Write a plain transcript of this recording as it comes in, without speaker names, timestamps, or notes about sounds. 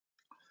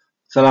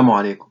Assalamu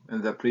alaikum.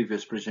 In the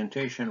previous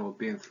presentation, we've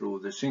been through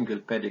the single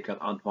pedicle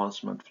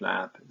advancement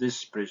flap.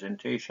 This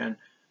presentation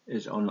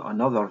is on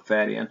another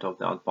variant of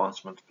the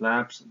advancement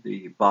flaps,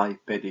 the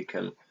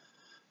bipedicle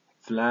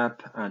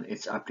flap and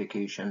its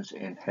applications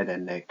in head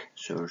and neck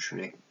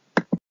surgery.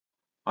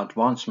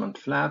 Advancement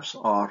flaps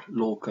are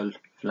local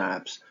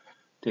flaps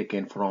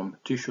taken from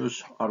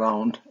tissues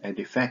around a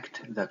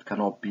defect that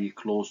cannot be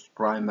closed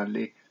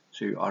primarily,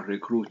 so you are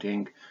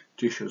recruiting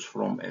tissues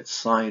from its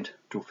side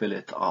to fill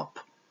it up.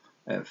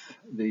 If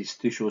these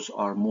tissues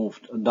are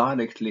moved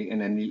directly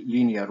in a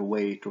linear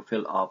way to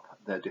fill up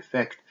the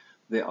defect,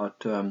 they are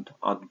termed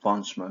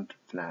advancement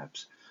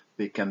flaps.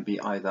 They can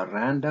be either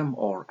random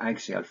or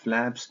axial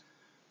flaps.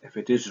 If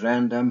it is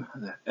random,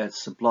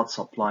 its blood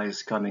supply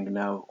is coming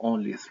now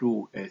only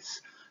through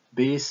its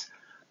base,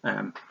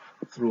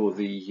 through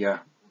the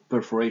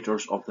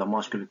perforators of the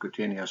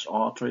musculocutaneous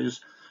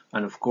arteries,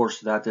 and of course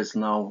that is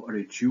now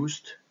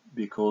reduced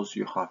because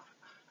you have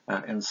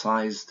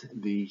incised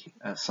the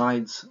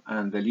sides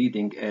and the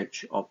leading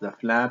edge of the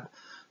flap,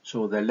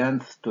 so the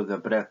length to the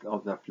breadth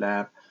of the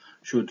flap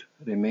should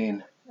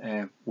remain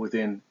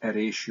within a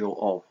ratio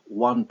of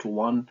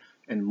 1:1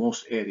 in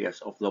most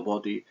areas of the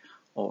body,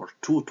 or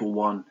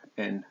 2:1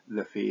 in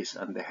the face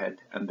and the head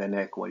and the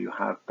neck where you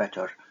have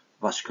better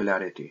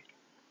vascularity.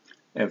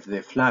 If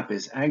the flap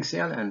is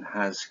axial and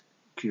has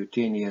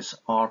cutaneous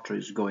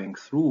arteries going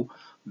through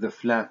the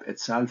flap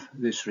itself,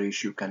 this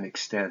ratio can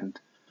extend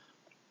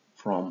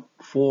from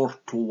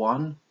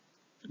 4:1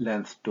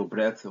 length to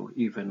breadth, or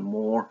even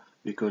more,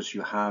 because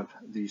you have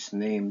these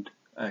named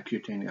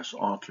cutaneous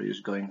arteries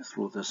going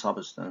through the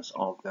substance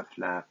of the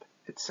flap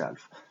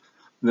itself.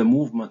 The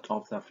movement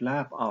of the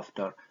flap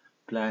after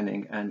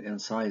planning and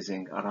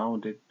incising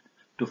around it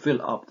to fill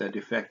up the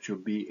defect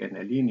should be in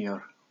a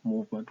linear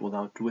movement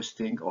without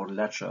twisting or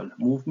lateral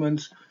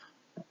movements.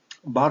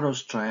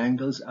 Barrow's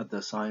triangles at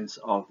the sides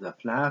of the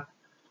flap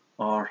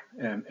are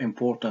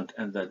important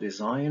in the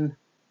design,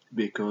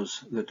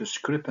 because the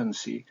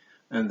discrepancy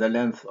in the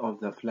length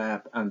of the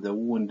flap and the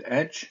wound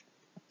edge,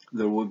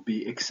 there would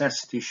be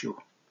excess tissue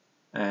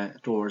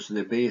towards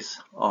the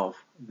base of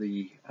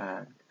the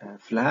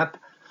flap,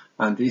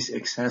 and these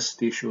excess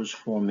tissues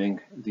forming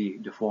the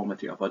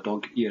deformity of a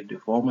dog ear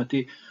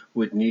deformity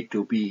would need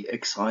to be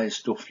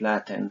excised to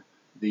flatten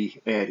the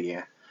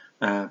area.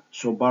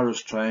 So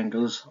Barrow's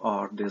triangles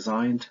are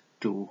designed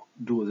to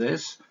do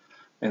this.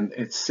 In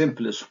its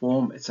simplest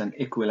form, it's an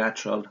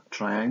equilateral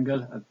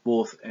triangle at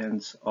both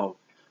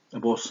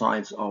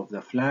sides of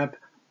the flap.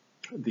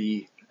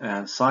 The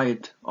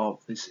side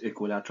of this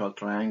equilateral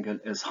triangle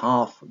is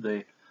half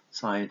the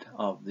side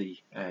of the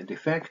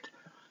defect,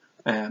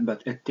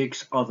 but it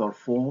takes other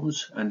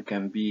forms and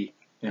can be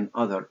in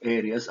other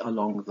areas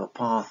along the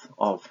path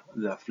of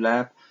the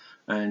flap,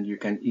 and you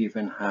can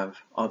even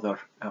have other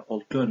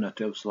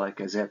alternatives like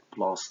a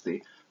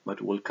Z-plasty,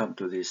 but we'll come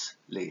to this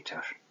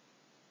later.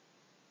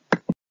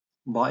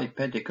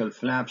 Bipedicle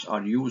flaps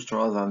are used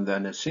rather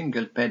than a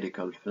single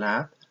pedicle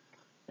flap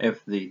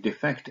if the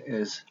defect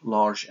is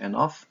large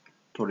enough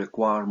to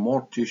require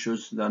more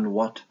tissues than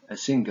what a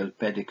single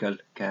pedicle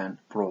can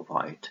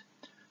provide.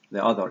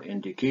 The other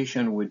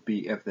indication would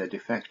be if the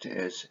defect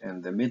is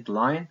in the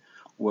midline,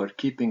 where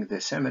keeping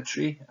the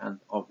symmetry and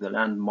of the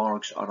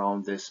landmarks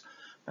around this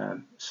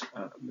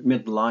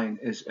midline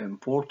is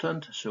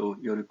important, so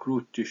you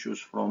recruit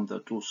tissues from the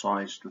two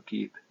sides to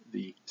keep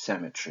the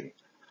symmetry.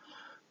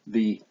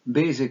 The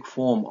basic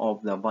form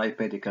of the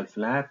bipedicle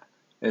flap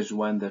is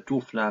when the two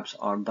flaps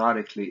are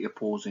directly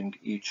opposing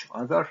each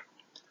other,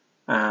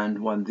 and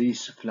when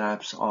these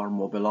flaps are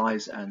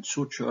mobilized and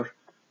sutured,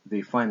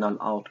 the final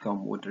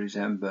outcome would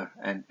resemble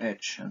an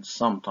H, and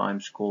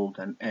sometimes called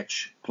an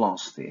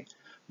H-Plasty.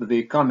 But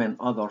they come in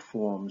other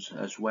forms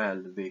as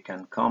well. They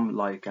can come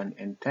like an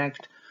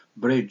intact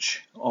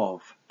bridge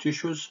of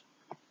tissues,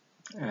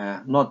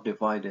 not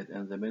divided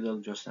in the middle,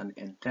 just an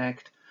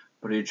intact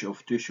bridge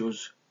of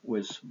tissues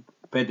with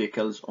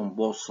pedicles on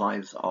both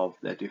sides of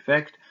the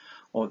defect,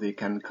 or they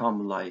can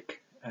come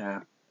like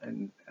a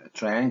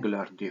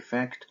triangular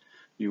defect.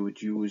 You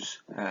would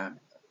use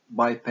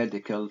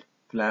bipedicle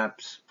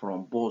flaps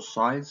from both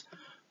sides,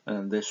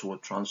 and this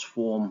would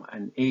transform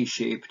an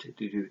A-shaped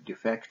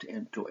defect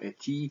into a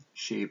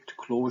T-shaped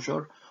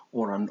closure,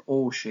 or an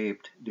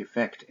O-shaped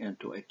defect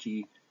into a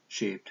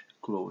T-shaped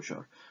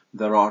closure.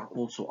 There are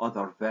also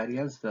other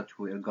variants that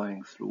we are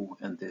going through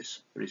in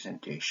this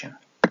presentation.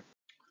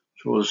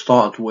 So we'll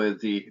start with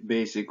the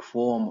basic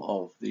form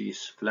of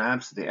these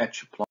flaps, the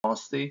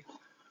H-Plasty,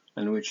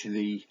 in which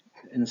the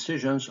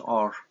incisions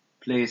are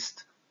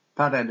placed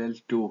parallel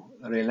to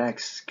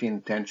relaxed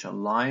skin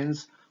tension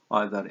lines,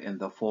 either in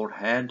the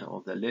forehead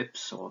or the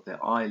lips or the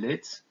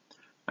eyelids,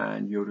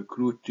 and you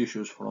recruit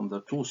tissues from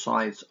the two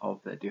sides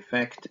of the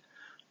defect,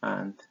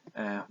 and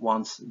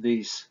once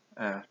these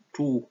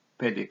two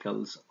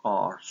pedicles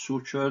are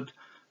sutured,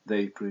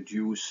 they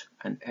produce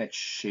an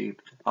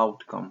H-shaped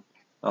outcome.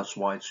 That's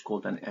why it's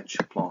called an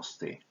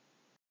H-Plasty.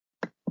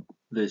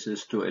 This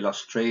is to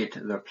illustrate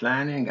the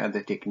planning and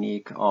the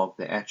technique of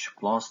the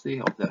H-Plasty,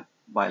 of the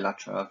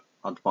bilateral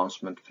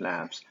advancement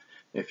flaps.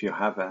 If you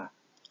have a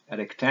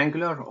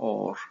rectangular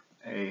or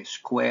a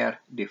square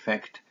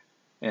defect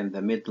in the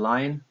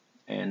midline,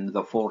 in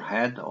the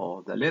forehead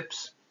or the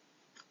lips,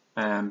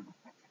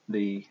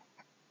 the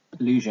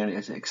lesion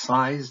is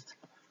excised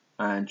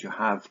and you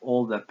have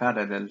all the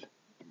parallel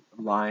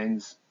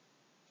lines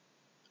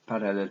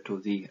parallel to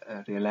the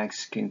relaxed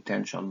skin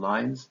tension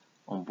lines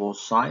on both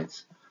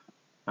sides,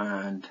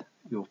 and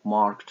you've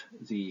marked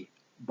the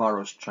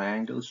Burroughs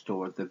triangles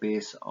toward the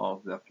base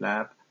of the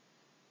flap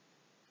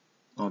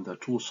on the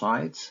two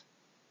sides,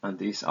 and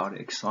these are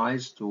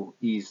excised to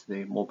ease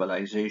the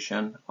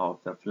mobilization of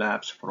the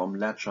flaps from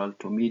lateral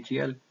to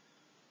medial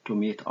to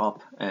meet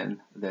up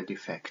in the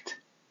defect.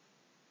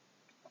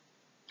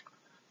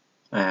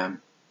 And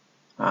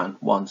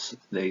once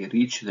they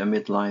reach the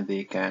midline,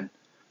 they can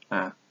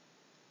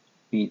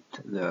meet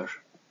the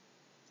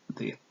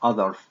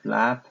other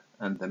flap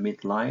and the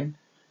midline,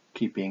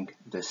 keeping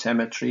the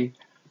symmetry,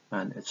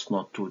 and it's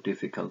not too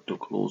difficult to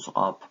close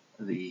up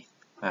the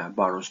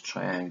Burroughs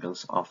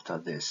triangles after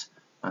this,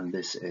 and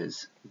this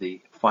is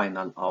the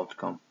final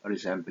outcome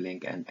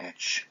resembling an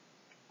H.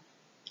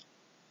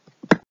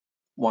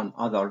 One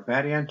other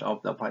variant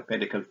of the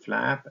bipedicle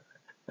flap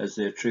is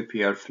the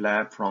Tripier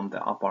flap from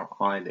the upper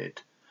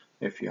eyelid.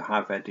 If you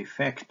have a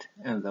defect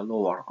in the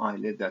lower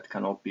eyelid that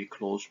cannot be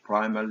closed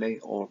primarily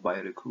or by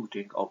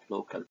recruiting of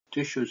local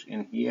tissues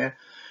in here,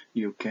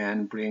 you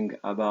can bring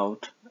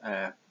about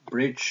a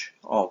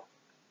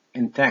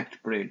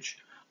intact bridge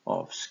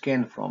of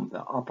skin from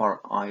the upper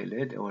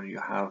eyelid, or you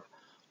have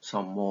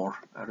some more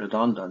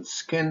redundant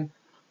skin,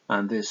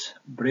 and this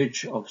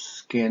bridge of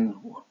skin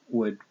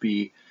would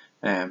be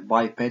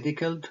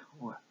bipedicled,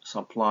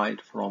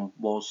 supplied from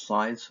both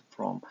sides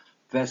from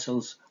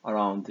vessels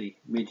around the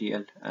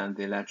medial and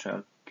the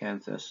lateral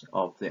canthus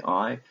of the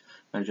eye,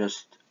 and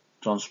just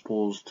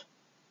transposed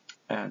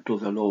to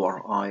the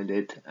lower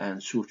eyelid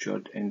and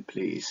sutured in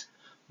place.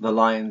 The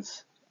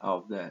lines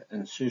of the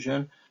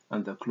incision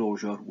and the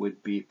closure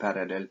would be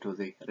parallel to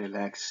the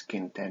relaxed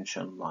skin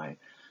tension line.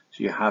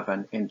 So you have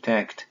an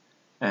intact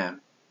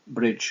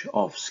bridge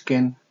of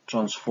skin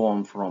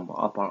transformed from the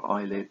upper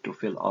eyelid to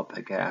fill up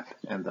a gap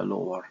in the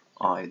lower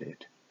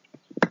eyelid.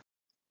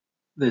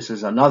 This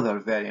is another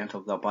variant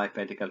of the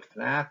bipedicle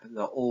flap,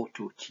 the O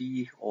to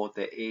T or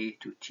the A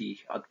to T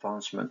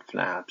advancement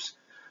flaps.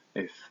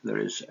 If there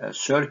is a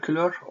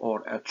circular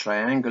or a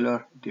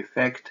triangular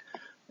defect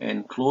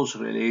in close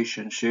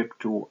relationship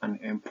to an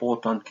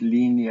important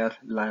linear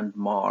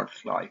landmark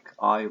like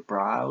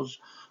eyebrows,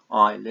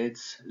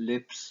 eyelids,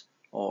 lips,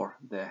 or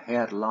the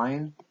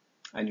hairline,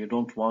 and you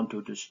don't want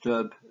to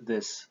disturb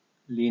this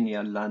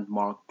linear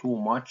landmark too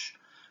much,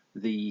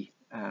 the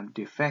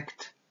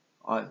defect,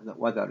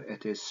 whether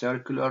it is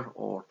circular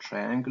or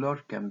triangular,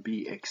 can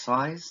be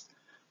excised,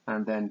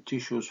 and then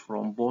tissues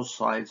from both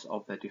sides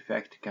of the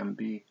defect can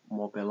be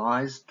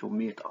mobilized to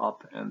meet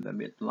up in the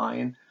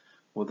midline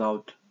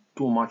without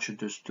too much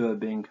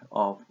disturbing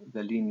of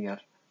the linear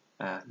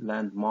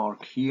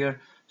landmark here.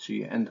 So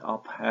you end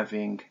up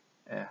having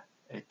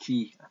a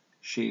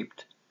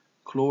T-shaped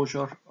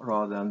closure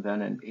rather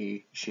than an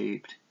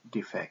A-shaped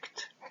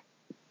defect.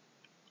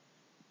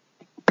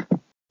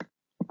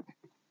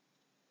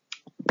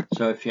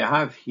 So if you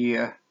have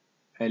here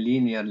a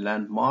linear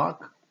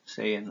landmark,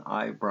 say an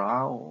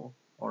eyebrow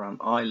or an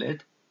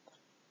eyelid,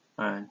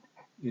 and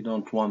you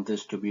don't want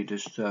this to be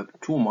disturbed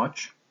too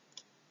much,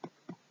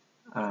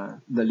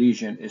 the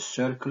lesion is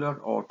circular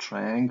or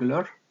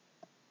triangular,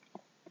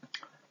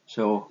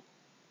 so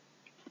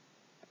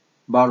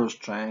Burroughs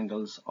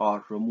triangles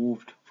are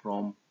removed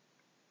from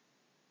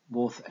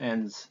both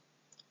ends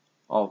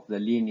of the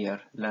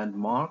linear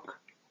landmark,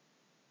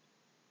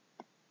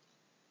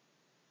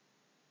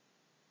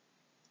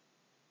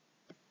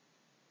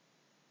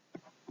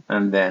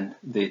 and then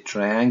the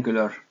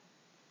triangular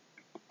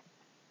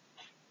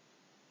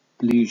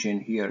lesion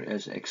here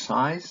is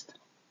excised,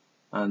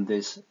 and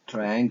this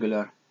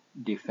triangular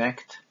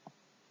defect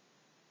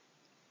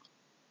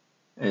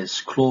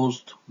is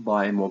closed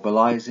by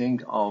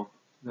mobilizing of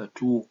the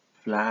two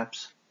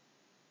flaps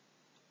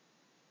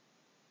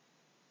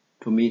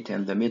to meet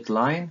in the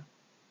midline,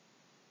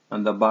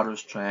 and the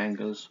Burroughs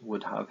triangles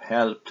would have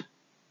helped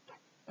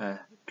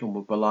to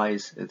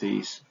mobilize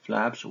these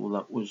flaps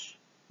with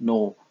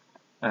no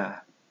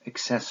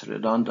excess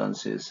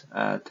redundancies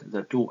at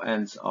the two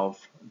ends of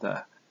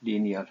the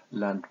linear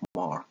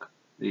landmark,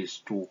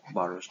 these two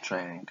Burroughs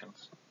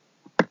triangles.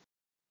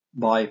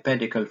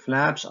 Bipedicle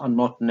flaps are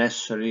not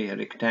necessarily a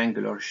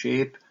rectangular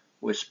shape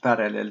with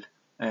parallel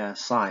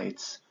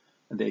sides.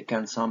 They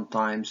can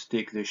sometimes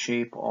take the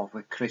shape of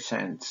a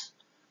crescent,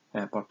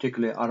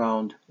 particularly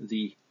around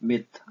the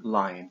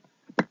midline.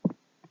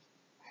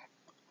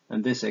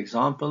 In this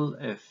example,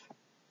 if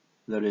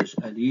there is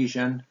a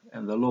lesion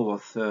in the lower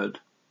third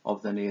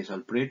of the nasal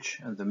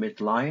bridge and the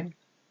midline,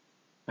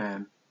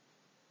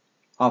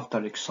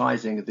 after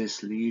excising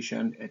this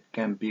lesion, it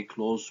can be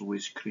closed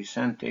with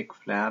crescentic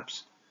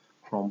flaps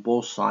from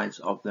both sides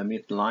of the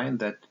midline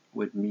that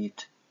would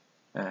meet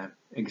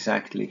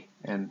exactly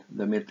in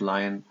the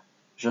midline,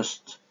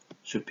 just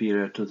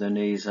superior to the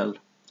nasal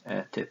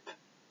tip.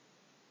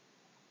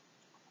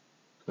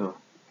 So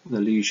the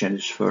lesion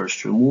is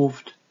first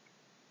removed,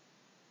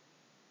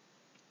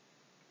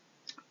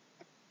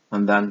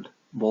 and then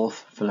both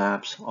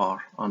flaps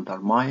are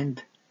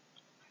undermined.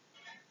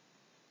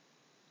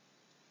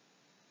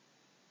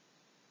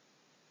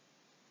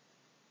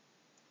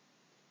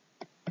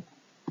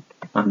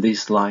 And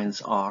these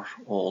lines are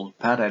all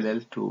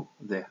parallel to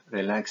the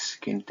relaxed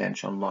skin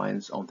tension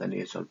lines on the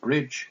nasal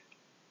bridge.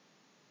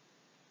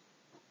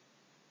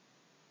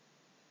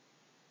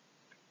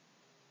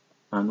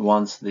 And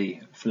once the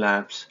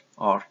flaps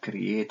are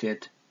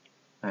created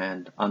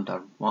and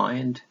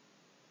undermined,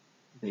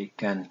 they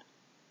can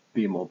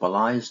be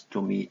mobilized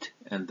to meet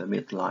in the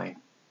midline.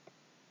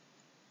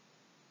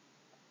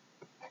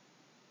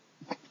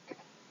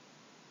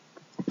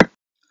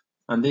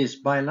 And these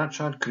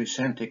bilateral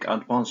crescentic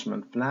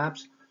advancement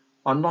flaps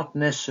are not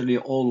necessarily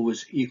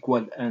always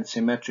equal and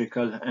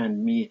symmetrical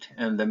and meet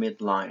in the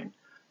midline.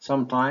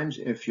 Sometimes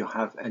if you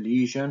have a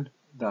lesion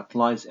that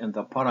lies in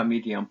the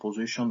paramedian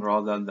position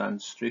rather than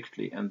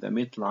strictly in the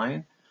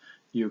midline,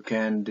 you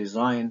can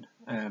design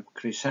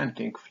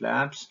crescentic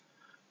flaps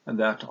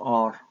that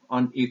are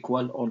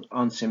unequal or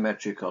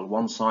unsymmetrical.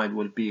 One side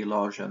will be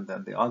larger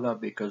than the other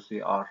because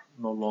they are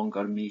no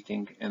longer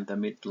meeting in the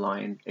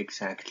midline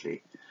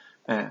exactly.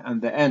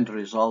 And the end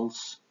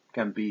results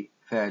can be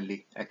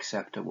fairly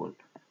acceptable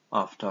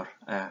after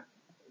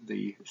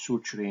the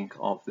suturing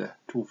of the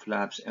two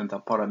flaps in the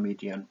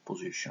paramedian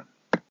position.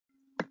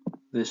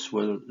 This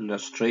will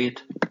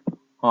illustrate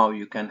how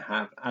you can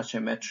have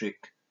asymmetric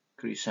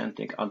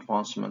crescentic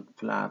advancement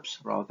flaps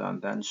rather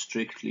than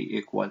strictly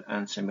equal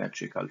and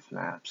symmetrical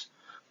flaps.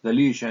 The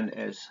lesion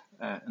is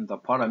in the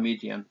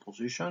paramedian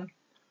position,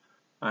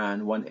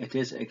 and when it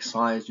is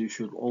excised, you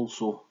should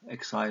also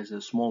excise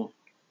a small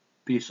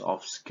piece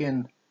of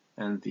skin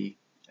in the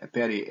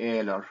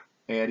perialar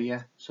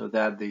area so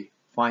that the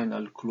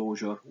final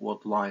closure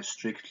would lie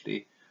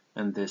strictly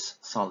in this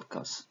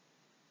sulcus.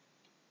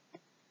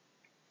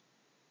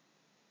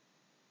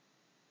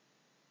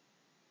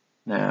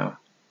 Now,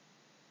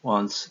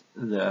 once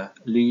the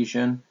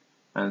lesion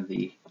and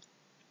the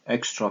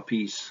extra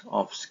piece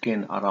of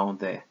skin around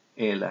the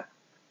ala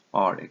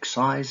are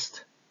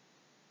excised,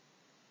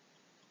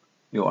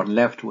 you are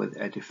left with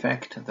a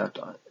defect that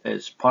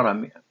is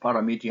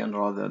paramedian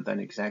rather than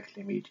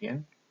exactly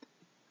median,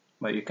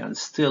 but you can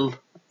still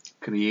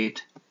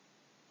create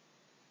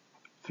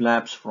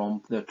flaps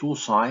from the two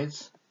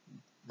sides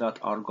that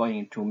are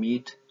going to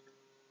meet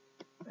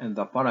in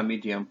the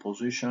paramedian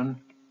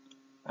position,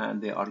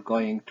 and they are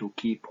going to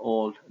keep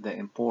all the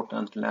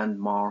important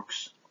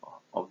landmarks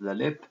of the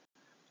lip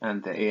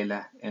and the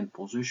ala in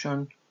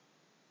position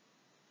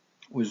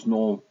with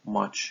no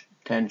much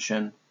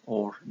tension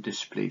or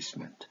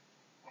displacement.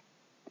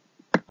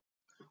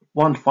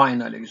 One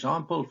final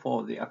example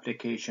for the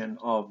application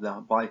of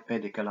the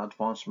bipedicle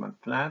advancement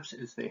flaps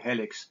is the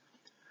helix.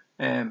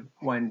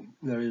 When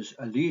there is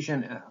a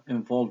lesion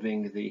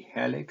involving the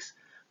helix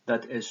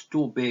that is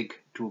too big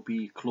to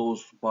be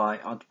closed by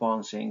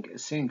advancing a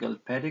single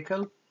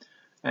pedicle,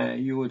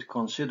 you would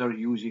consider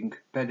using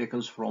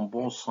pedicles from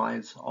both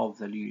sides of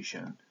the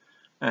lesion.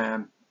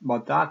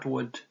 But that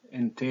would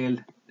entail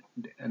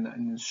an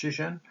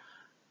incision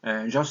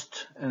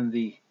just in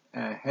the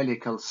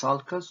helical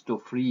sulcus to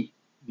free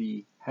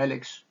the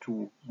helix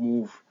to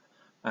move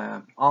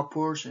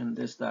upwards in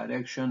this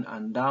direction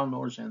and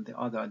downwards in the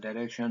other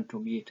direction to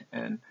meet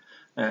in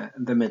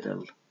the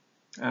middle.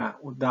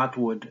 That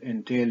would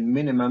entail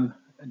minimum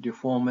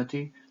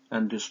deformity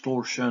and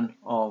distortion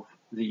of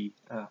the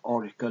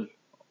auricle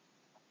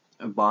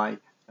by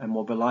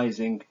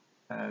mobilizing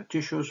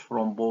tissues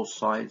from both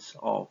sides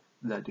of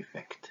the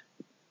defect.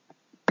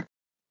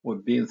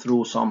 We've been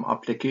through some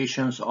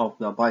applications of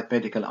the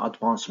bipedicle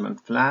advancement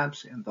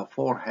flaps in the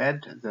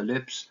forehead, the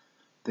lips,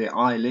 the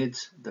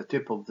eyelids, the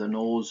tip of the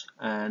nose,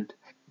 and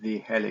the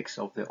helix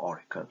of the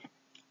auricle.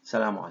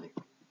 Assalamu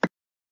alaikum.